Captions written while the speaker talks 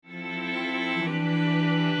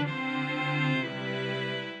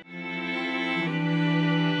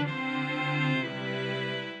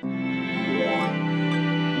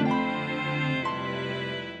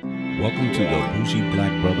welcome to the Bougie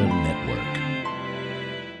Black Brother Network.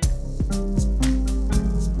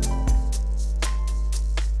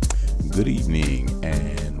 Good evening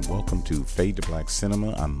and welcome to Fade to Black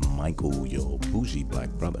Cinema. I'm Michael, your Bougie Black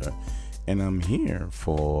Brother, and I'm here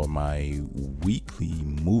for my weekly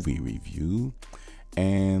movie review.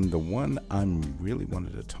 And the one I really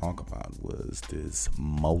wanted to talk about was this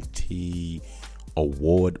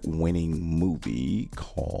multi-award-winning movie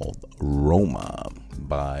called Roma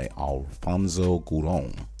by Alfonso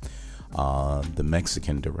Cuarón, the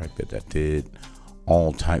Mexican director that did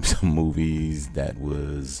all types of movies that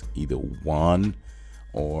was either won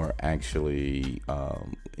or actually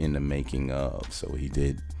in the making of. So he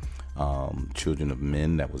did Children of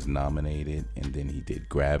Men that was nominated, and then he did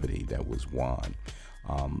Gravity that was won.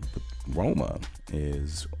 But Roma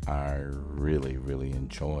is I really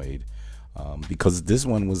enjoyed because this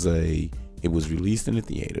one was it was released in the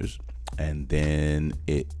theaters, and then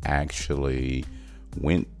it actually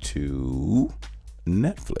went to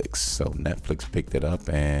Netflix. So Netflix picked it up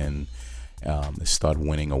and it started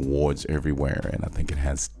winning awards everywhere, and I think it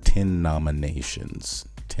has 10 nominations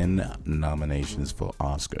for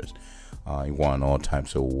Oscars. He won all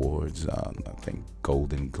types of awards. I think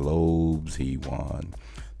Golden Globes. He won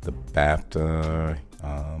the BAFTA,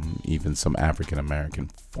 even some African American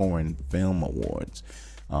foreign film awards.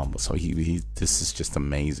 So this is just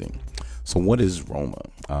amazing. So what is Roma?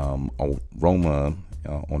 Roma,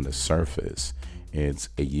 on the surface, it's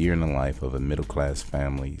a year in the life of a middle-class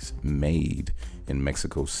family's maid in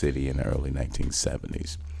Mexico City in the early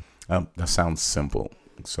 1970s. That sounds simple.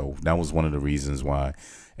 So that was one of the reasons why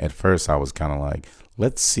at first I was kind of like,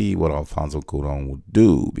 let's see what Alfonso Cuarón will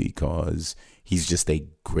do, because he's just a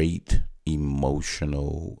great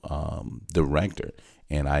emotional director,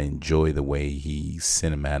 and I enjoy the way he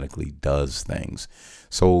cinematically does things.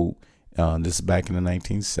 So this is back in the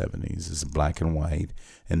 1970s. It's black and white.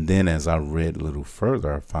 And then as I read a little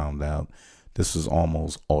further, I found out this was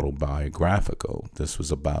almost autobiographical. This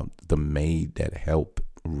was about the maid that helped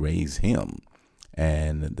raise him,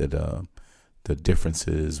 and the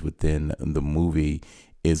differences within the movie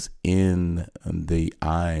is in the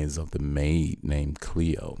eyes of the maid named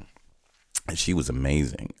Cleo. And she was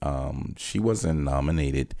amazing. She wasn't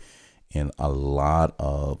nominated in a lot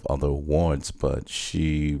of other awards, but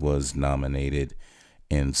she was nominated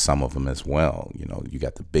in some of them as well. You know, you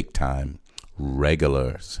got the big time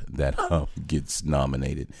regulars that gets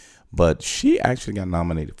nominated, but she actually got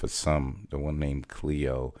nominated for some. The one named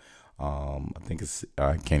Cleo,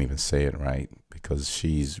 I can't even say it right because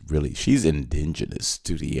she's indigenous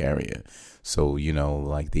to the area. So, you know,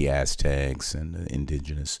 like the Aztecs and the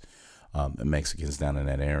indigenous Mexicans down in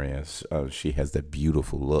that area. She has that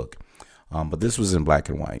beautiful look. But this was in black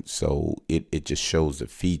and white. So it just shows the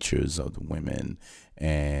features of the women.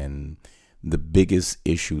 And the biggest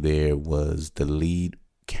issue there was the lead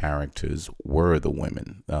characters were the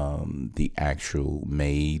women, the actual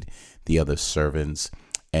maid, the other servants,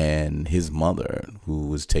 and his mother, who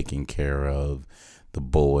was taking care of the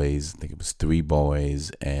boys. I think it was 3 boys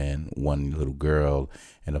and 1 little girl,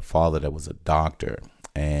 and a father that was a doctor.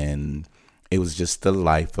 And it was just the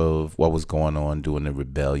life of what was going on during the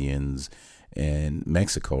rebellions in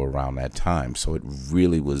Mexico around that time. So it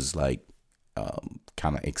really was like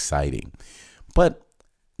kind of exciting. But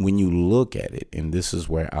when you look at it, and this is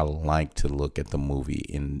where I like to look at the movie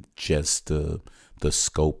in just the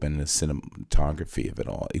scope and the cinematography of it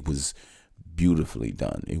all. It was beautifully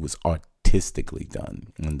done. It was artistically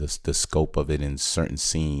done. And the scope of it in certain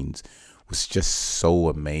scenes was just so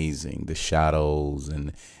amazing. The shadows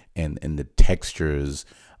and the textures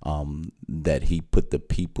that he put the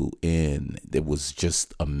people in, it was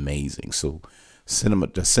just amazing. So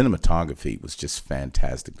the cinematography was just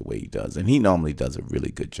fantastic the way he does. And he normally does a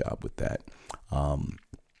really good job with that.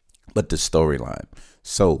 But the storyline.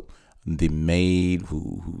 So the maid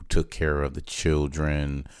who took care of the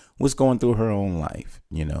children was going through her own life.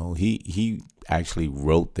 You know, he actually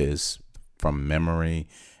wrote this from memory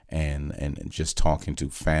and just talking to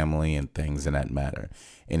family and things in that matter.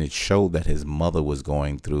 And it showed that his mother was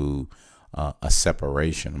going through a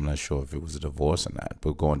separation. I'm not sure if it was a divorce or not,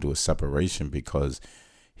 but going through a separation because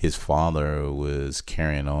his father was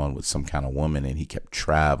carrying on with some kind of woman, and he kept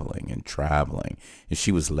traveling, and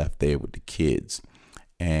she was left there with the kids.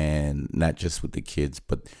 And not just with the kids,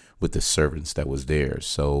 but with the servants that was there.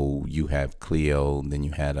 So you have Cleo, and then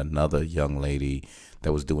you had another young lady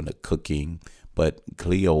that was doing the cooking. But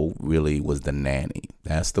Cleo really was the nanny.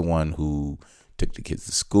 That's the one who took the kids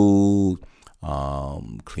to school,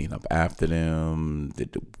 cleaned up after them,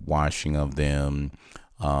 did the washing of them,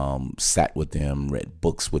 sat with them, read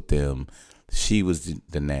books with them. she was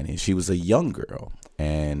the nanny. She was a young girl.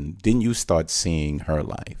 And then you start seeing her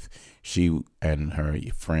life. She and her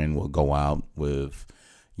friend will go out with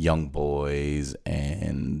young boys,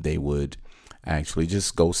 and they would actually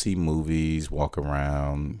just go see movies, walk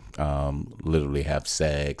around, literally have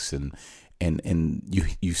sex, and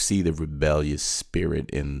you see the rebellious spirit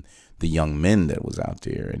in the young men that was out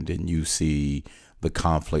there, and then you see the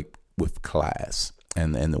conflict with class,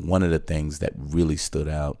 and one of the things that really stood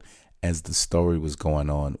out as the story was going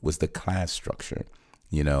on was the class structure.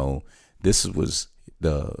 You know, this was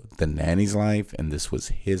the nanny's life, and this was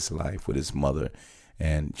his life with his mother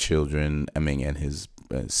and children. I mean, and his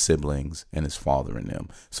siblings and his father and them.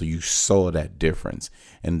 So you saw that difference.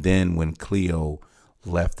 And then when Cleo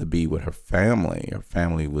left to be with her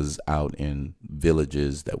family was out in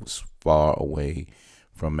villages that was far away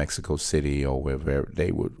from Mexico City or wherever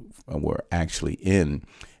they were actually in.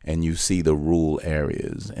 And you see the rural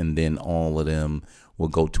areas, and then all of them will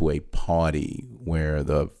go to a party where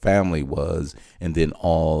the family was, and then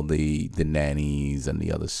all the nannies and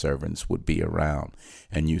the other servants would be around.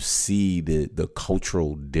 And you see the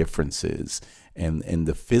cultural differences and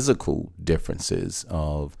the physical differences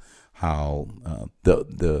of how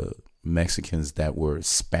the Mexicans that were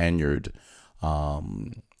Spaniard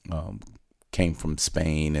came from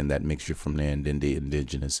Spain, and that mixture from there, and then the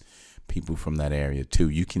indigenous people from that area too.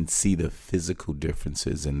 You can see the physical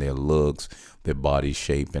differences in their looks, their body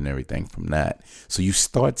shape, and everything from that. So you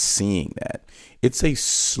start seeing that. It's a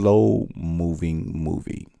slow moving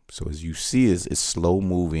movie. So as you see, it's slow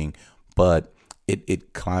moving, but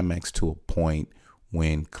it climaxes to a point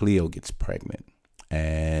when Cleo gets pregnant.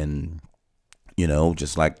 And, you know,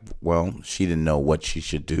 just like, well, she didn't know what she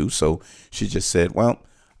should do. So she just said, well,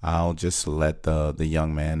 I'll just let the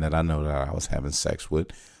young man that I know that I was having sex with,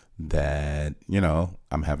 that, you know,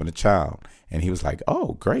 I'm having a child. And he was like,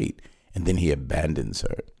 oh, great. And then he abandons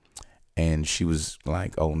her. And she was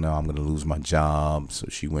like, oh, no, I'm going to lose my job. So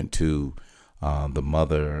she went to the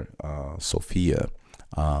mother, Sophia,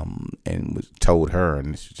 and told her.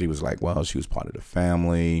 And she was like, well, she was part of the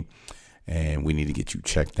family, and we need to get you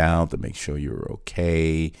checked out to make sure you're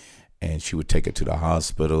okay. And she would take her to the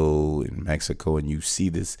hospital in Mexico. And you see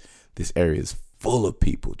this area is full of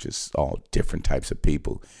people, just all different types of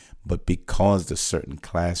people. But because the certain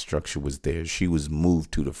class structure was there, she was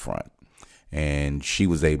moved to the front. And she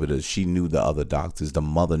was able to, she knew the other doctors. The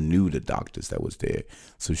mother knew the doctors that was there.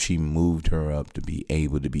 So she moved her up to be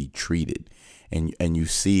able to be treated. And you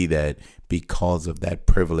see that because of that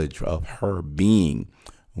privilege of her being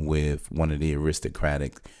with one of the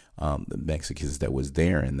aristocratic the Mexicans that was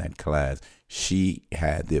there in that class, she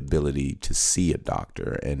had the ability to see a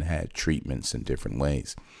doctor and had treatments in different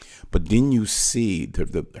ways. But then you see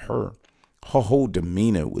her whole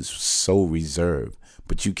demeanor was so reserved,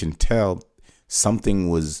 but you can tell something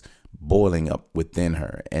was boiling up within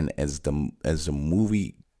her. And as the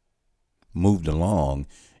movie moved along,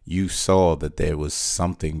 you saw that there was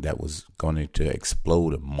something that was going to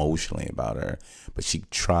explode emotionally about her. But she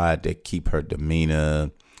tried to keep her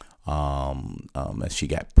demeanor. As she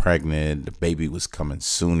got pregnant, the baby was coming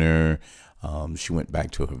sooner. She went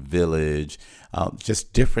back to her village.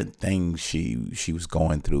 Just different things she was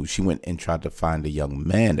going through. She went and tried to find a young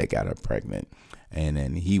man that got her pregnant, and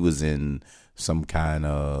then he was in some kind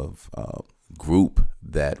of group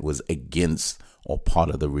that was against or part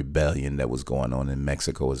of the rebellion that was going on in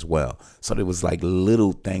Mexico as well. So there was like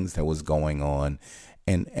little things that was going on,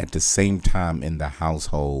 and at the same time in the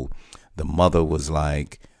household, the mother was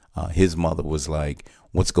like, his mother was like,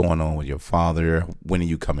 what's going on with your father? When are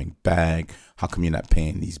you coming back? How come you're not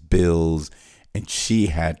paying these bills? And she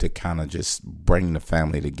had to kind of just bring the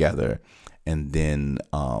family together, and then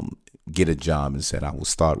get a job, and said, I will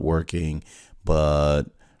start working, but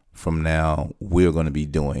from now we'll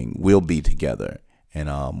be together.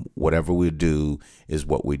 And whatever we do is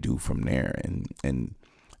what we do from there. And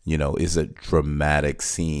you know, it's a dramatic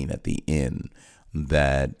scene at the end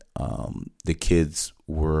that the kids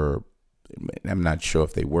were, I'm not sure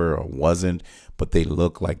if they were or wasn't, but they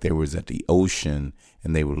looked like they was at the ocean,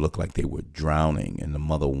 and they would look like they were drowning. And the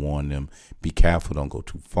mother warned them, be careful, don't go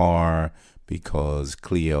too far, because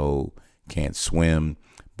Cleo can't swim.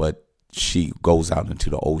 But she goes out into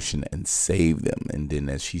the ocean and save them. And then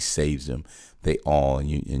as she saves them, they all,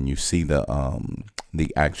 and you see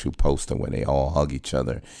the actual poster where they all hug each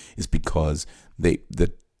other. It's because the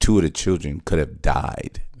two of the children could have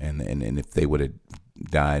died, and if they would have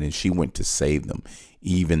died, and she went to save them,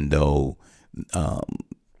 even though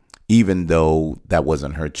that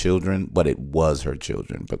wasn't her children, but it was her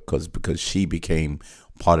children, because she became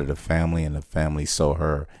part of the family, and the family saw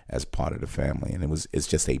her as part of the family. And it's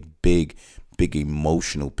just a big big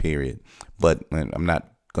emotional period. But I'm not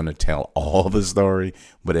going to tell all the story,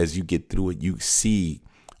 but as you get through it, you see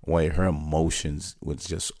where her emotions would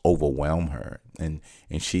just overwhelm her, and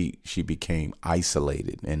she became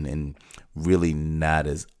isolated and really not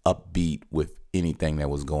as upbeat with anything that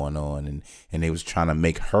was going on, and they was trying to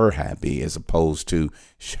make her happy as opposed to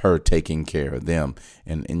her taking care of them,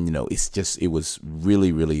 and it was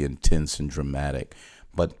really, really intense and dramatic.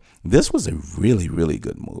 But this was a really, really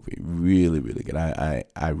good movie. Really, really good.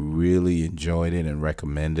 I really enjoyed it and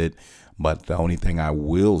recommend it. But the only thing I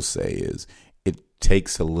will say is it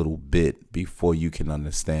takes a little bit before you can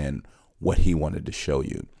understand what he wanted to show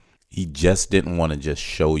you. He just didn't want to just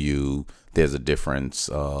show you there's a difference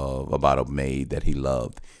about a maid that he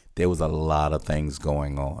loved. There was a lot of things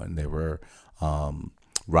going on. There were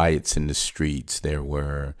riots in the streets. There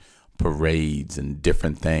were parades and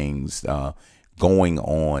different things going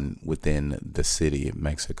on within the city of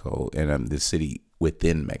Mexico, and the city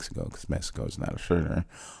within Mexico, because Mexico is not a shooter.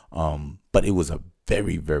 But it was a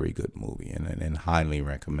very, very good movie and highly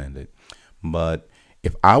recommended. But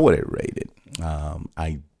if I would have rated,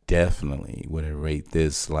 I definitely would have rated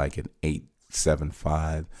this like an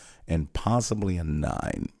 8.75 and possibly a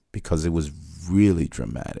 9, because it was really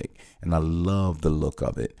dramatic and I love the look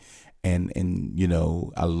of it. And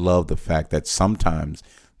I love the fact that sometimes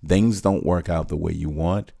things don't work out the way you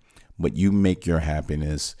want, but you make your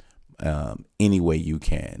happiness any way you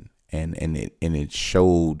can. And it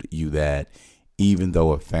showed you that even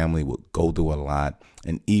though a family would go through a lot,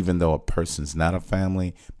 and even though a person's not a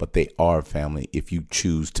family, but they are a family if you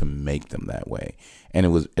choose to make them that way. And it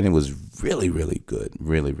was really, really good,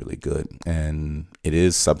 really, really good. And it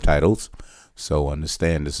is subtitles, so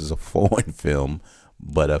understand this is a foreign film,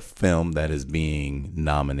 but a film that is being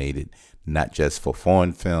nominated not just for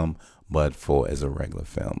foreign film, but for as a regular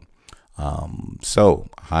film. So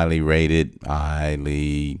highly rated,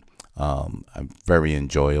 very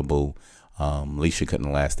enjoyable. Alicia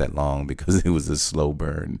couldn't last that long because it was a slow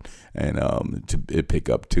burn, and to pick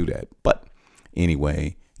up to that. But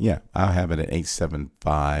anyway, yeah, I'll have it at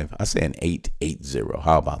 8.75. I say an 8.80.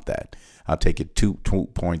 How about that? I'll take it two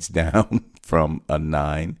points down from a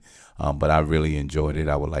 9. But I really enjoyed it.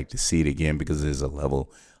 I would like to see it again because there's a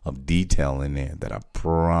level of detail in there that I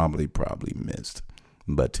probably missed.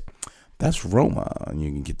 But that's Roma. You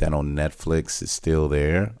can get that on Netflix. It's still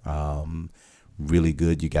there. Really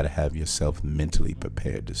good. You got to have yourself mentally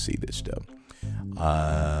prepared to see this stuff.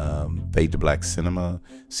 Fade to Black Cinema.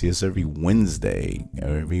 See us every Wednesday.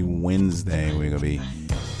 Every Wednesday we're going to be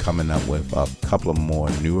coming up with a couple of more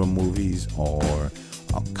newer movies, or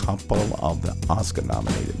a couple of the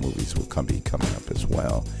Oscar-nominated movies will be coming up as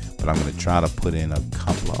well. But I'm going to try to put in a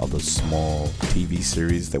couple of other small TV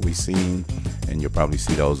series that we've seen, and you'll probably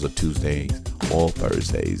see those on Tuesdays or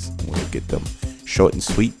Thursdays. We'll get them short and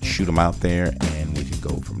sweet, shoot them out there, and we can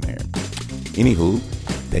go from there. Anywho,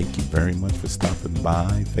 thank you very much for stopping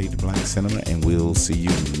by Fade to Black Cinema, and we'll see you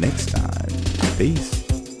next time. Peace.